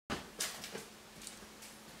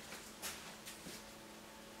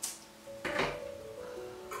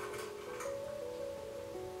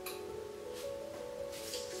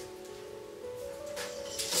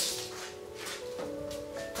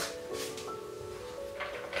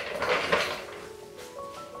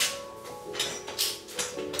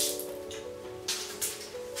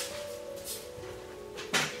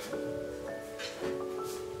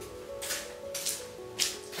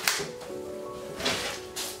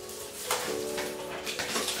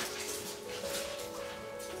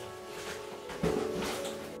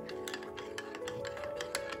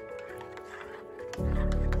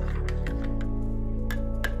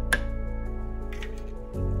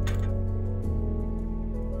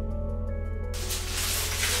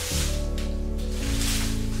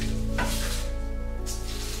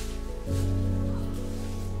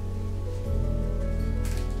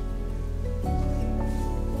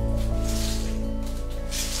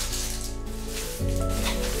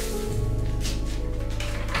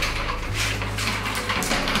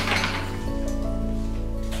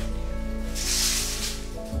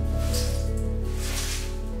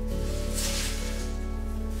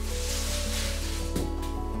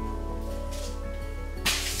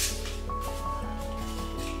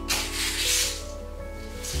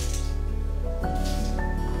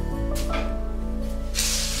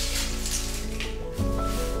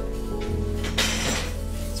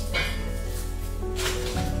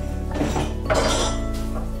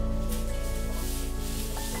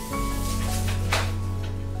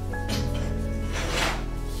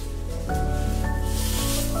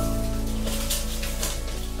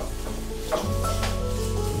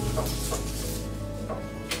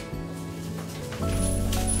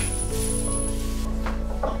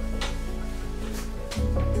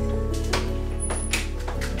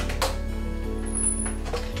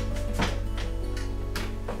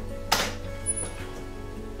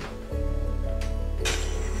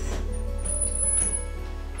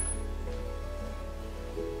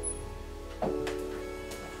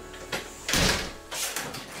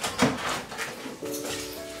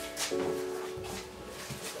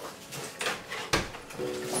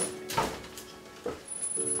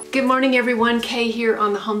Good morning everyone, Kay here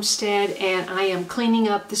on the homestead, and I am cleaning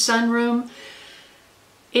up the sunroom.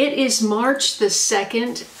 It is March the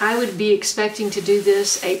 2nd. I would be expecting to do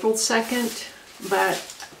this April 2nd,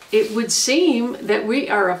 but it would seem that we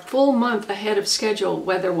are a full month ahead of schedule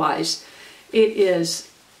weather-wise. It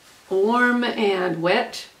is warm and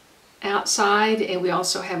wet outside, and we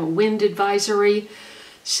also have a wind advisory.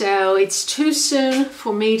 So it's too soon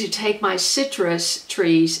for me to take my citrus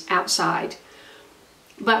trees outside.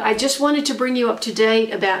 But I just wanted to bring you up to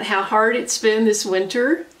date about how hard it's been this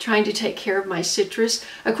winter trying to take care of my citrus.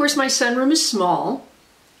 Of course, my sunroom is small.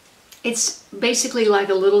 It's basically like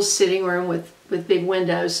a little sitting room with big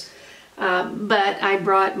windows. But I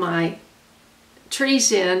brought my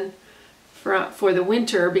trees in for the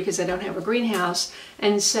winter because I don't have a greenhouse.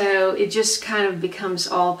 And so it just kind of becomes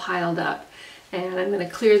all piled up. And I'm going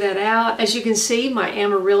to clear that out. As you can see, my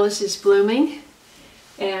amaryllis is blooming.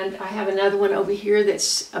 And I have another one over here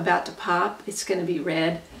that's about to pop. It's going to be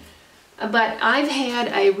red. But I've had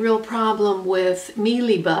a real problem with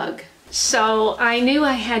mealybug. So I knew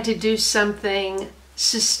I had to do something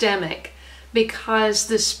systemic because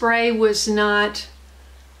the spray was not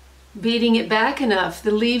beating it back enough.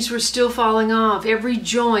 The leaves were still falling off. Every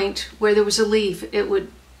joint where there was a leaf, the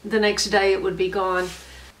next day it would be gone.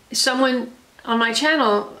 Someone on my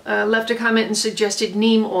channel left a comment and suggested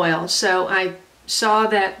neem oil. So I saw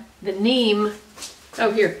that the neem,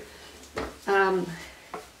 the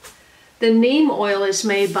neem oil is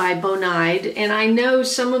made by Bonide, and I know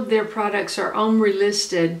some of their products are OMRI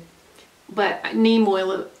listed, but neem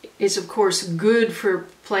oil is of course good for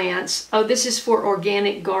plants. Oh, this is for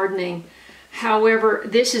organic gardening. However,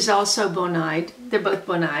 this is also Bonide. They're both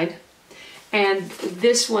Bonide. And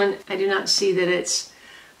this one, I do not see that it's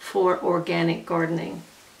for organic gardening.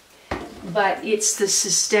 But it's the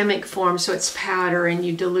systemic form, so it's powder and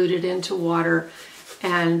you dilute it into water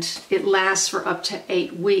and it lasts for up to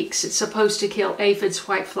 8 weeks. It's supposed to kill aphids,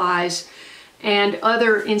 whiteflies, and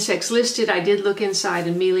other insects listed. I did look inside,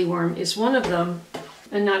 and mealyworm is one of them.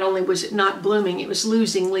 And not only was it not blooming, it was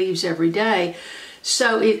losing leaves every day.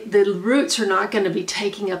 So the roots are not going to be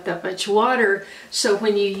taking up that much water. So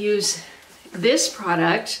when you use this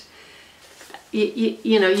product,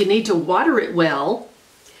 you know, you need to water it well.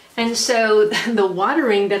 And so the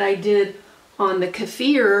watering that I did on the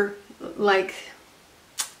kaffir like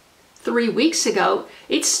 3 weeks ago,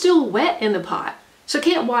 it's still wet in the pot. So I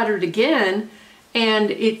can't water it again,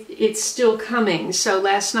 and it's still coming. So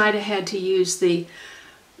last night I had to use the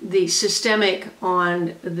systemic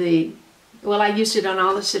on well, I used it on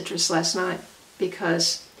all the citrus last night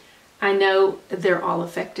because I know they're all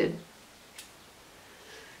affected.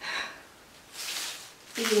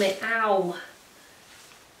 Ow.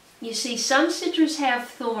 You see, some citrus have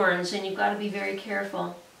thorns, and you've got to be very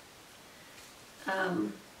careful.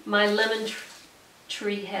 My lemon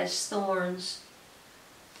tree has thorns.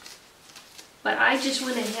 But I just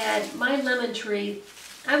went ahead, my lemon tree,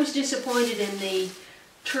 I was disappointed in the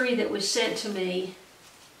tree that was sent to me,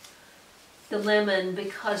 the lemon,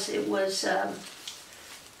 because it was a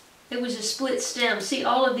split stem. See,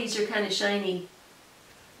 all of these are kind of shiny.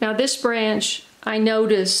 Now this branch I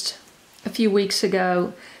noticed a few weeks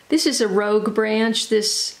ago. This is a rogue branch.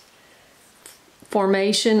 This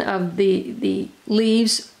formation of the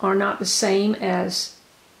leaves are not the same as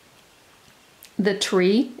the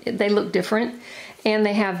tree. They look different, and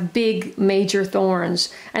they have big major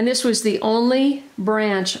thorns. And this was the only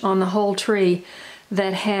branch on the whole tree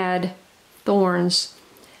that had thorns.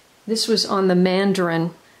 This was on the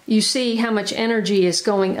mandarin. You see how much energy is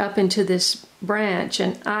going up into this branch,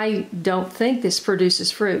 and I don't think this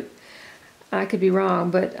produces fruit. I could be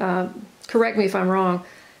wrong, but correct me if I'm wrong.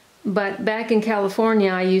 But back in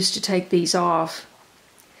California, I used to take these off.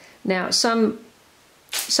 Now, some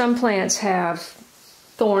plants have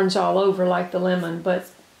thorns all over, like the lemon, but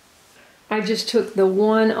I just took the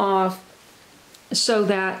one off so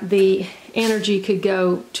that the energy could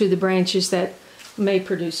go to the branches that may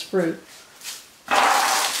produce fruit.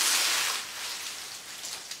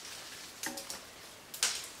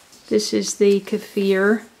 This is the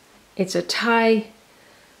kaffir. It's a Thai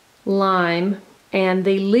lime, and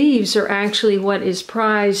the leaves are actually what is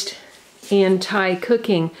prized in Thai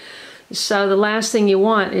cooking. So the last thing you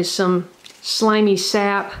want is some slimy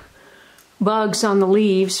sap bugs on the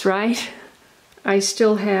leaves, right? I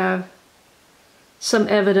still have some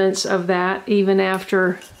evidence of that even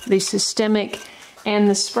after the systemic and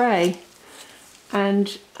the spray.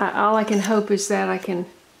 And all I can hope is that I can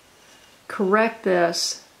correct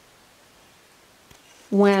this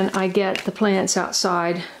when I get the plants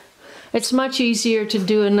outside. It's much easier to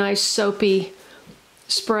do a nice soapy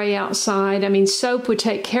spray outside. I mean, soap would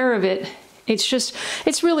take care of it.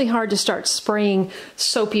 It's really hard to start spraying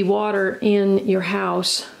soapy water in your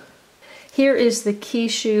house. Here is the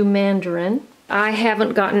Kishu mandarin. I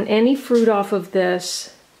haven't gotten any fruit off of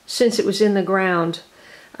this since it was in the ground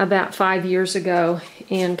about 5 years ago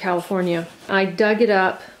in California. I dug it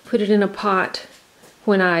up, put it in a pot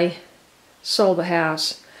when I sold the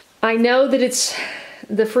house. I know that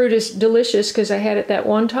the fruit is delicious because I had it that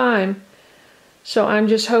one time, so I'm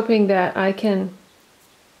just hoping that I can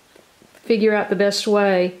figure out the best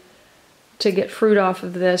way to get fruit off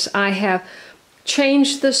of this. I have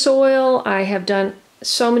changed the soil. I have done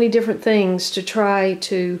so many different things to try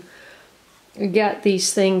to get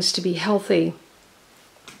these things to be healthy.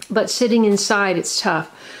 But sitting inside, it's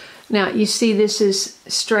tough. Now, you see this is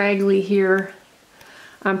straggly here.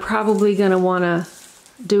 I'm probably going to want to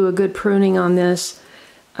do a good pruning on this.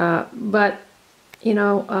 But, you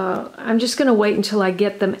know, I'm just going to wait until I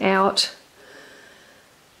get them out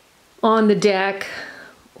on the deck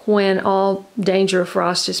when all danger of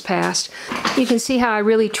frost is past. You can see how I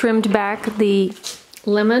really trimmed back the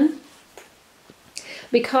lemon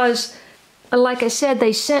because, like I said,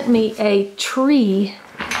 they sent me a tree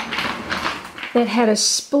that had a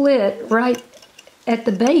split right at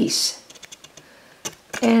the base,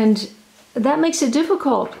 and that makes it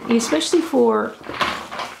difficult, especially for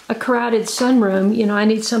a crowded sunroom. You know, I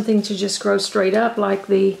need something to just grow straight up like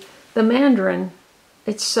the mandarin.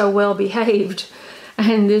 It's so well behaved,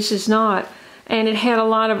 and this is not. And it had a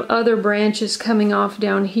lot of other branches coming off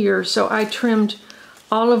down here, so I trimmed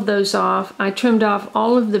all of those off. I trimmed off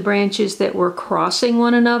all of the branches that were crossing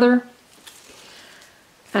one another,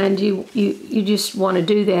 and you just want to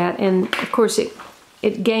do that. And of course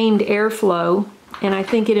it gained airflow, and I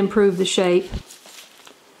think it improved the shape.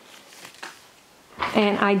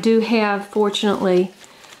 And I do have, fortunately,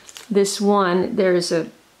 this one, there's a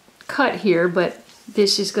cut here, but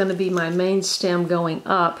this is going to be my main stem going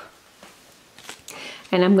up,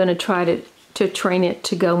 and I'm going to try to train it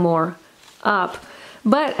to go more up.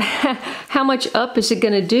 But how much up is it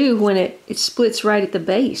going to do when it splits right at the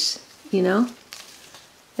base, you know?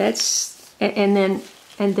 That's, and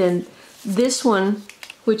then this one,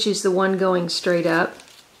 which is the one going straight up,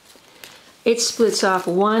 it splits off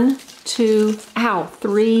 1, 2,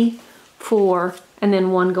 3, 4, and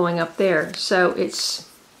then one going up there. So it's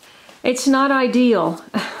not ideal.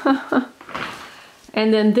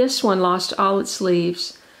 And then this one lost all its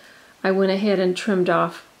leaves. I went ahead and trimmed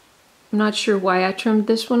off. I'm not sure why I trimmed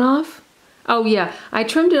this one off. Oh yeah, I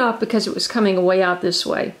trimmed it off because it was coming way out this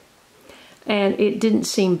way, and it didn't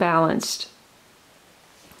seem balanced.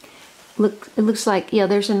 Look, it looks like, yeah,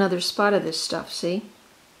 there's another spot of this stuff, see?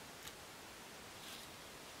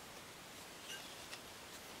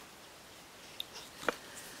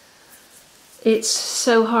 It's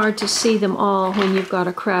so hard to see them all when you've got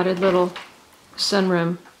a crowded little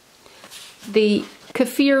sunroom. The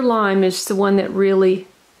kaffir lime is the one that really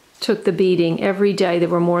took the beating. Every day there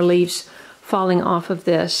were more leaves falling off of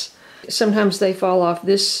this. Sometimes they fall off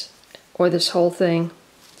this or this whole thing.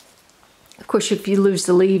 Of course, if you lose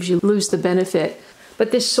the leaves, you lose the benefit.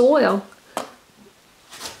 But this soil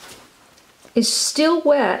is still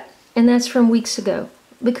wet, and that's from weeks ago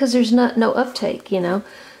because there's no uptake, you know.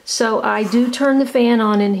 So I do turn the fan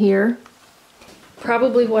on in here.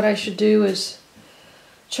 Probably what I should do is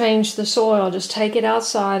change the soil. Just take it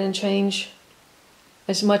outside and change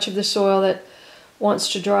as much of the soil that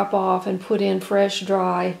wants to drop off and put in fresh,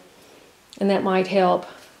 dry, and that might help.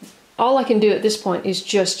 All I can do at this point is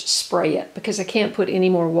just spray it because I can't put any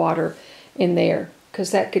more water in there because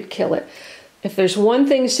that could kill it. If there's one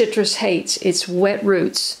thing citrus hates, it's wet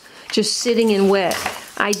roots, just sitting in wet.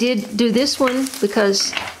 I did do this one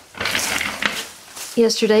because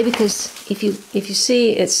yesterday, because if you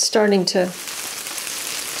see, it's starting to,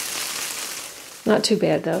 not too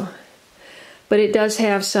bad though, but it does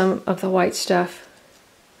have some of the white stuff,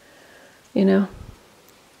 you know,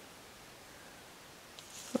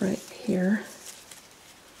 right here.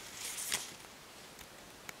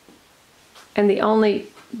 And the only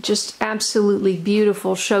just absolutely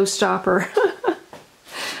beautiful showstopper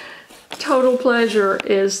total pleasure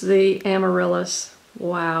is the amaryllis.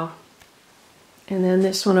 Wow. And then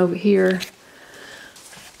this one over here,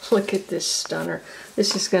 look at this stunner.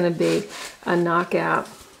 This is going to be a knockout.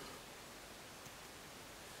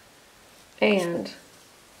 And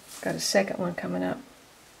got a second one coming up.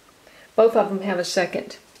 Both of them have a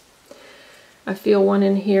second. I feel one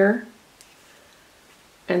in here,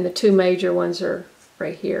 and the two major ones are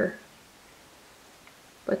right here.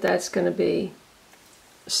 But that's going to be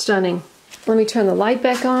stunning. Let me turn the light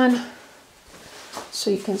back on so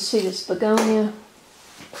you can see this begonia.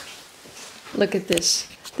 Look at this.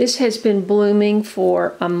 This has been blooming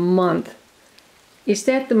for a month. Is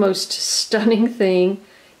that the most stunning thing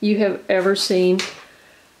you have ever seen?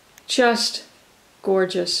 Just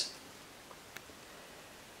gorgeous.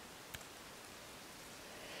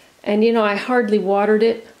 And you know, I hardly watered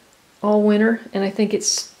it all winter, and I think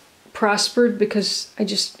it's prospered because I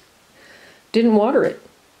just didn't water it.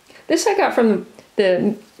 This I got from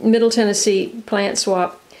the Middle Tennessee plant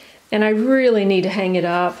swap, and I really need to hang it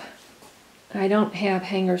up. I don't have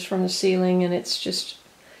hangers from the ceiling, and it's just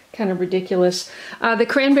kind of ridiculous. The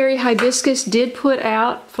cranberry hibiscus did put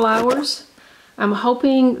out flowers. I'm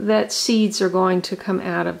hoping that seeds are going to come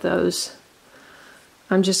out of those.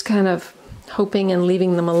 I'm just kind of hoping and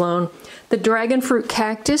leaving them alone. The dragon fruit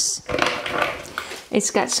cactus,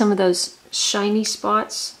 it's got some of those shiny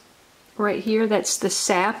spots right here. That's the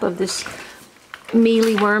sap of this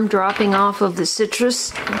mealyworm dropping off of the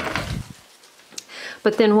citrus.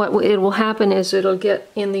 But then what it will happen is it'll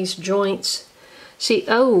get in these joints. See,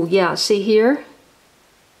 oh yeah, see here?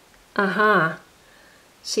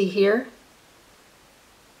 See here?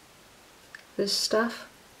 This stuff?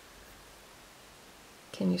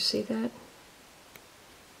 Can you see that?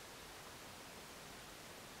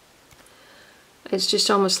 It's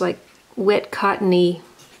just almost like wet cottony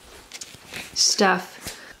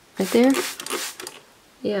stuff. Right there?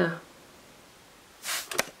 Yeah.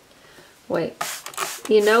 Wait.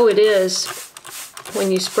 You know it is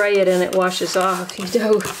when you spray it and it washes off. You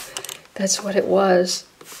know that's what it was.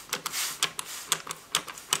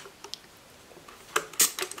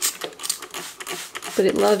 But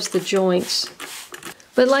it loves the joints.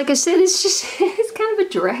 But like I said, it's just it's kind of a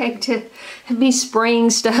drag to be spraying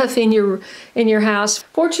stuff in your house.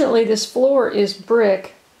 Fortunately, this floor is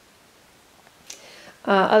brick.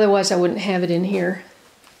 Otherwise, I wouldn't have it in here.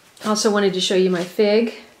 I also wanted to show you my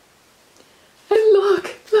fig. And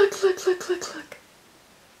look.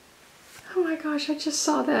 Oh my gosh, I just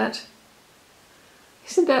saw that.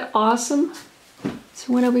 Isn't that awesome? Is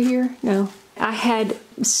there one over here? No. I had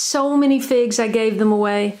so many figs, I gave them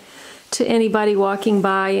away to anybody walking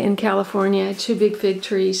by in California. I had 2 big fig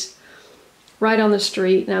trees right on the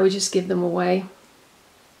street, and I would just give them away.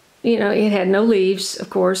 You know, it had no leaves, of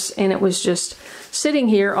course, and it was just sitting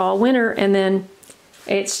here all winter, and then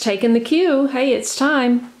it's taken the cue. Hey, it's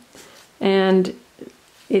time. And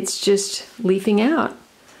it's just leafing out.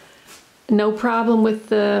 No problem with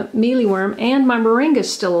the mealyworm, and my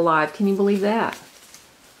moringa's still alive. Can you believe that?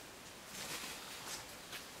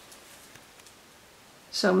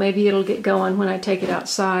 So maybe it'll get going when I take it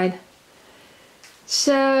outside.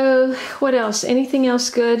 So what else? Anything else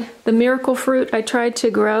good? The miracle fruit I tried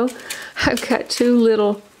to grow. I've got 2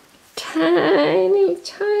 little tiny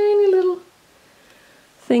little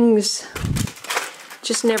things.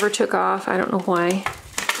 Just never took off. I don't know why.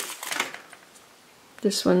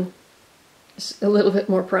 This one is a little bit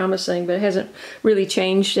more promising, but it hasn't really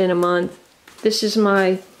changed in a month. This is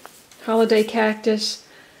my holiday cactus.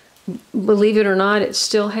 Believe it or not, it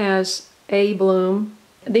still has a bloom.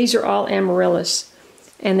 These are all amaryllis,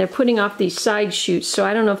 and they're putting off these side shoots, so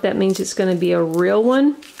I don't know if that means it's going to be a real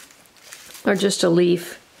one or just a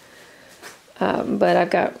leaf. But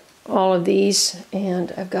I've got all of these,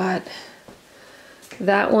 and I've got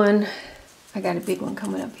that one. I got a big one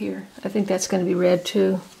coming up here. I think that's going to be red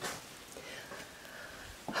too.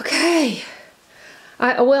 Okay.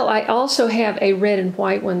 Well, I also have a red and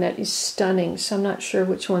white one that is stunning, so I'm not sure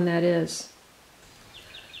which one that is.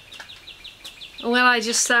 Well, I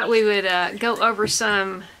just thought we would go over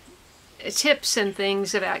some tips and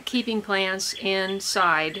things about keeping plants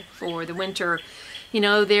inside for the winter. You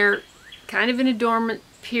know, they're kind of in a dormant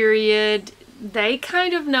period. They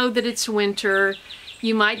kind of know that it's winter.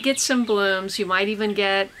 You might get some blooms. You might even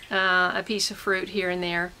get a piece of fruit here and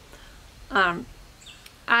there.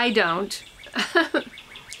 I don't.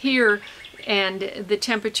 Here, and the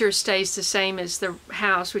temperature stays the same as the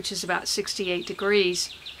house, which is about 68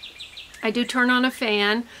 degrees. I do turn on a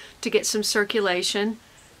fan to get some circulation.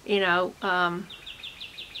 You know,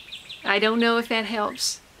 I don't know if that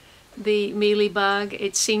helps the mealy bug.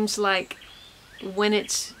 It seems like when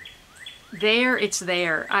it's there, it's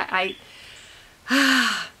there. I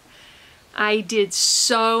did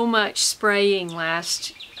so much spraying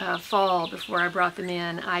last fall before I brought them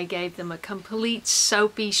in. I gave them a complete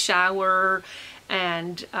soapy shower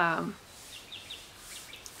and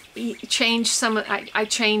changed some. I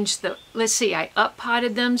changed the. Let's see. I up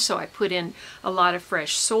potted them, so I put in a lot of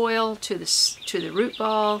fresh soil to the root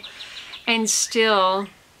ball, and still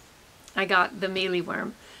I got the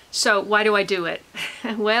mealyworm. So why do I do it?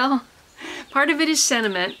 Well, part of it is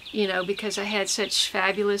sentiment, you know, because I had such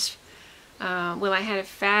fabulous Well, I had a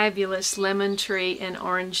fabulous lemon tree and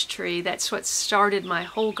orange tree. That's what started my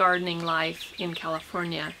whole gardening life in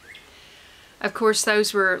California. Of course,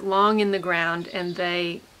 those were long in the ground and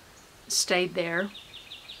they stayed there.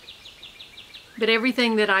 But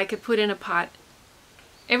everything that I could put in a pot,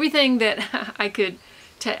 everything that I could,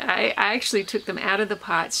 I actually took them out of the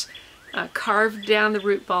pots, carved down the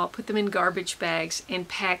root ball, put them in garbage bags, and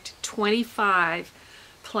packed 25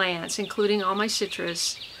 plants, including all my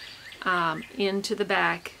citrus, into the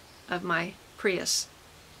back of my Prius.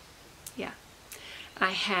 Yeah,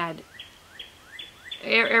 I had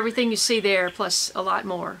everything you see there, plus a lot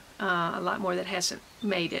more that hasn't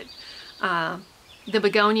made it. The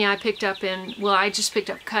begonia I picked up in, well, I just picked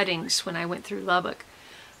up cuttings when I went through Lubbock.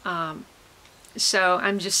 So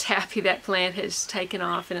I'm just happy that plant has taken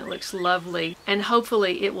off and it looks lovely, and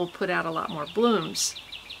hopefully it will put out a lot more blooms.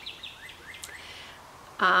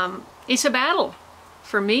 It's a battle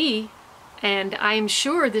for me, and I am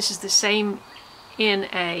sure this is the same in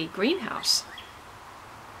a greenhouse.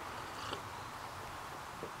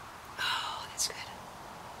 Oh, that's good.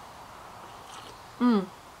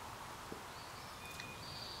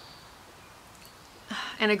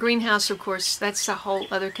 And a greenhouse, of course, that's a whole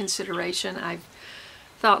other consideration. I've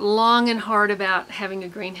thought long and hard about having a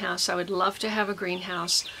greenhouse. I would love to have a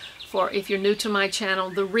greenhouse. For if you're new to my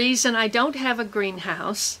channel, the reason I don't have a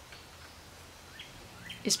greenhouse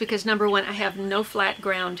is because, number one, I have no flat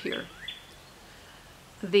ground here.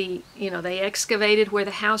 They excavated where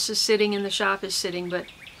the house is sitting and the shop is sitting, but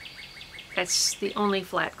that's the only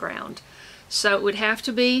flat ground. So it would have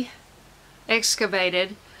to be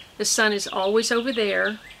excavated. The sun is always over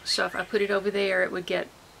there, so if I put it over there, it would get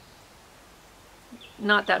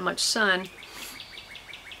not that much sun.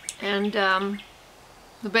 And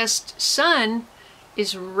the best sun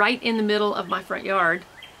is right in the middle of my front yard.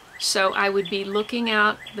 So I would be looking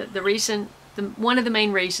out. One of the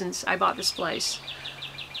main reasons I bought this place,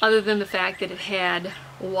 other than the fact that it had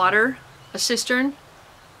water, a cistern,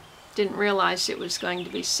 didn't realize it was going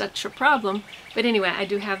to be such a problem. But anyway, I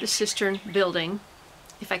do have the cistern building,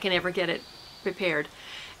 if I can ever get it repaired.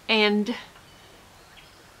 And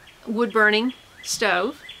wood burning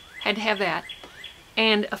stove, had to have that,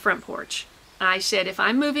 and a front porch. I said, if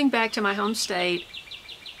I'm moving back to my home state,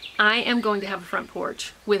 I am going to have a front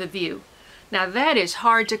porch with a view. Now that is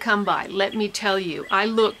hard to come by, let me tell you. I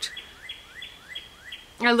looked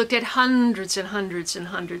at hundreds and hundreds and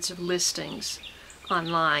hundreds of listings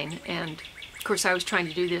online, and of course I was trying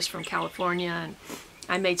to do this from California, and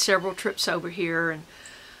I made several trips over here and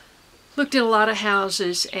looked at a lot of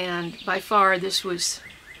houses, and by far this was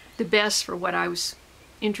the best for what I was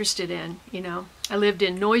interested in. You know, I lived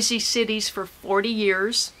in noisy cities for 40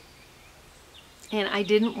 years, and I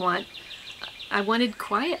wanted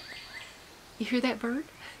quiet. You hear that bird?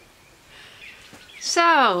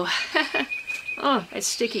 So, oh, it's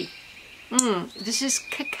sticky. This is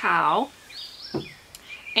cacao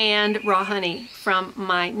and raw honey from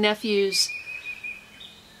my nephew's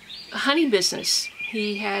honey business.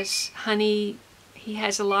 He has honey, he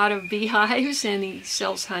has a lot of beehives and he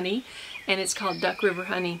sells honey, and it's called Duck River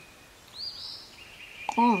honey.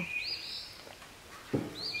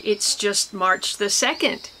 It's just March the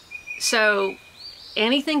 2nd, so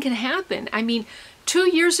anything can happen. I mean, 2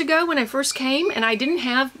 years ago when I first came and I didn't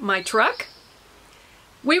have my truck,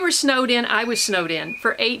 we were snowed in, I was snowed in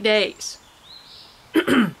for 8 days.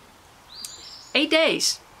 8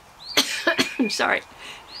 days. I'm sorry.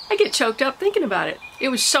 I get choked up thinking about it. It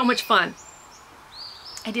was so much fun.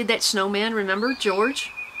 I did that snowman, remember?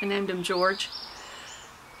 George. I named him George.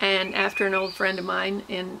 And after an old friend of mine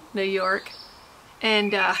in New York.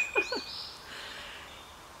 And,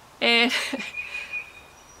 and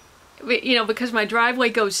you know, because my driveway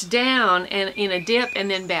goes down and in a dip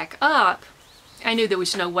and then back up, I knew there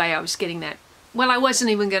was no way I was getting that. Well, I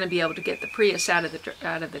wasn't even going to be able to get the Prius out of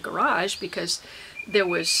the garage because there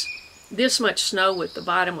was this much snow with the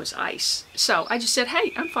bottom was ice. So I just said,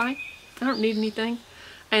 hey, I'm fine. I don't need anything.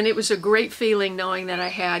 And it was a great feeling knowing that I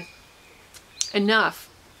had enough,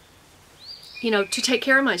 you know, to take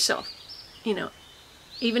care of myself, you know,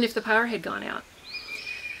 even if the power had gone out.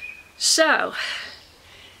 So,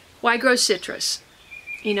 why grow citrus?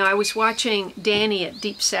 You know, I was watching Danny at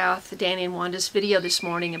Deep South, Danny and Wanda's video this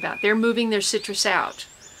morning about they're moving their citrus out.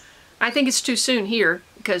 I think it's too soon here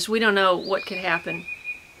because we don't know what could happen.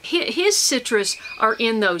 His citrus are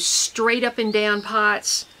in those straight up and down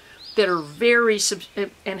pots that are very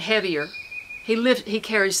and heavier. He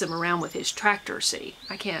carries them around with his tractor, see.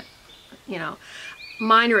 I can't, you know.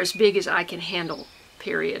 Mine are as big as I can handle,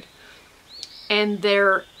 period. And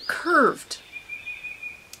they're curved.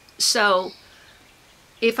 So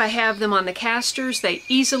If I have them on the casters, they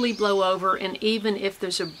easily blow over, and even if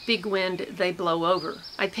there's a big wind, they blow over.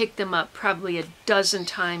 I picked them up probably a dozen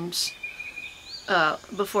times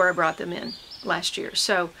before I brought them in last year.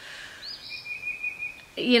 So,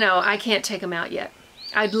 you know, I can't take them out yet.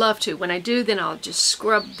 I'd love to. When I do, then I'll just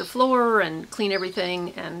scrub the floor and clean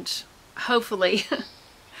everything, and hopefully,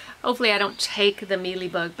 hopefully I don't take the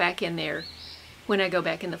mealybug back in there when I go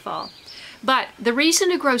back in the fall. But the reason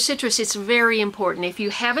to grow citrus, it's very important. If you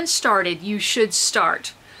haven't started, you should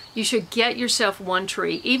start. You should get yourself one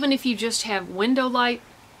tree. Even if you just have window light,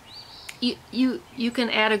 you can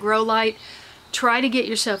add a grow light. Try to get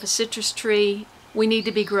yourself a citrus tree. We need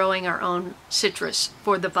to be growing our own citrus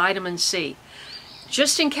for the vitamin C.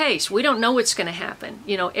 Just in case, we don't know what's going to happen.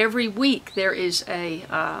 You know, every week there is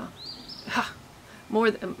a,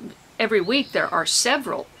 every week there are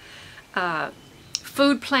several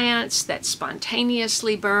food plants that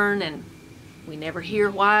spontaneously burn, and we never hear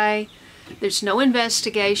why. There's no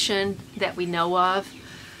investigation that we know of.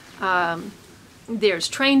 There's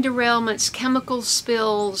train derailments, chemical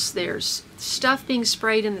spills, there's stuff being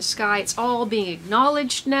sprayed in the sky. It's all being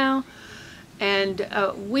acknowledged now, and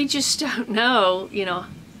we just don't know, you know,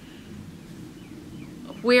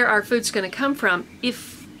 where our food's going to come from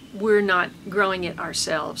if we're not growing it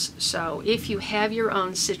ourselves. So if you have your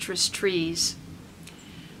own citrus trees,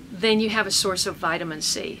 then you have a source of vitamin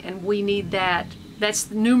C, and we need that.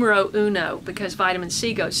 That's numero uno, because vitamin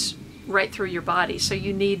C goes right through your body. So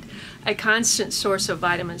you need a constant source of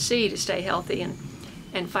vitamin C to stay healthy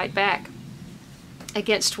and fight back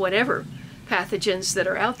against whatever pathogens that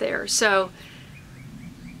are out there. So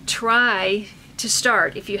try to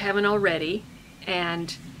start, if you haven't already,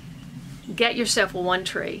 and get yourself one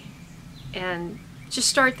tree and just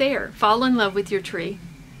start there. Fall in love with your tree.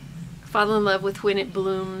 Fall in love with when it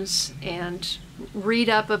blooms, and read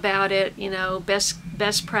up about it, you know, best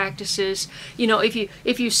practices. You know,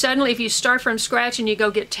 if you start from scratch and you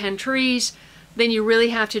go get 10 trees, then you really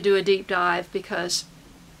have to do a deep dive, because,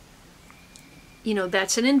 you know,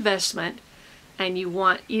 that's an investment, and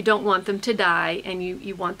you don't want them to die, and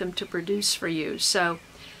you want them to produce for you. So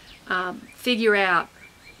figure out,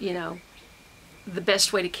 you know, the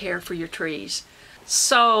best way to care for your trees.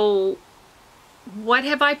 So what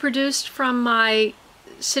have I produced from my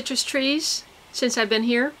citrus trees since I've been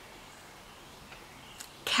here?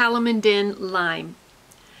 Calamondin lime.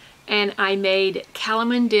 And I made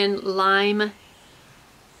calamondin lime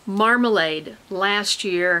marmalade last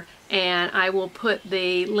year, and I will put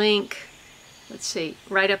the link, let's see,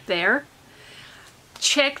 right up there.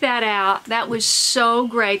 Check that out. That was so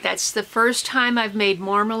great. That's the first time I've made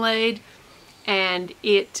marmalade, and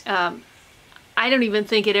it I don't even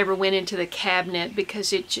think it ever went into the cabinet,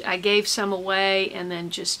 because I gave some away, and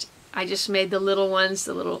then I just made the little ones,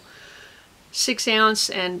 the little 6 ounce,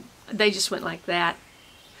 and they just went like that.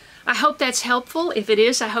 I hope that's helpful. If it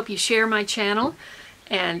is, I hope you share my channel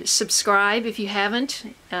and subscribe if you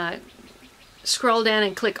haven't. Scroll down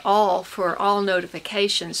and click all for all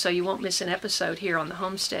notifications so you won't miss an episode here on the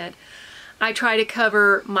homestead. I try to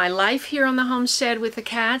cover my life here on the homestead with the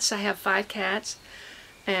cats. I have 5 cats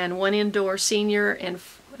and 1 indoor senior, and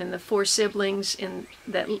the 4 siblings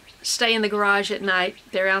that stay in the garage at night.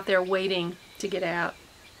 They're out there waiting to get out.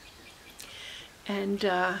 And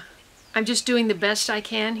I'm just doing the best I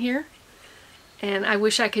can here. And I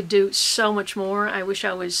wish I could do so much more. I wish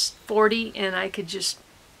I was 40 and I could just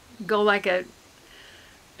go like a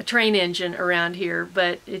train engine around here,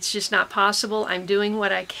 but it's just not possible. I'm doing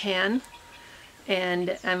what I can,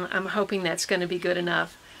 and I'm hoping that's going to be good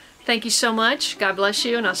enough. Thank you so much. God bless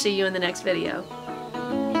you, and I'll see you in the next video.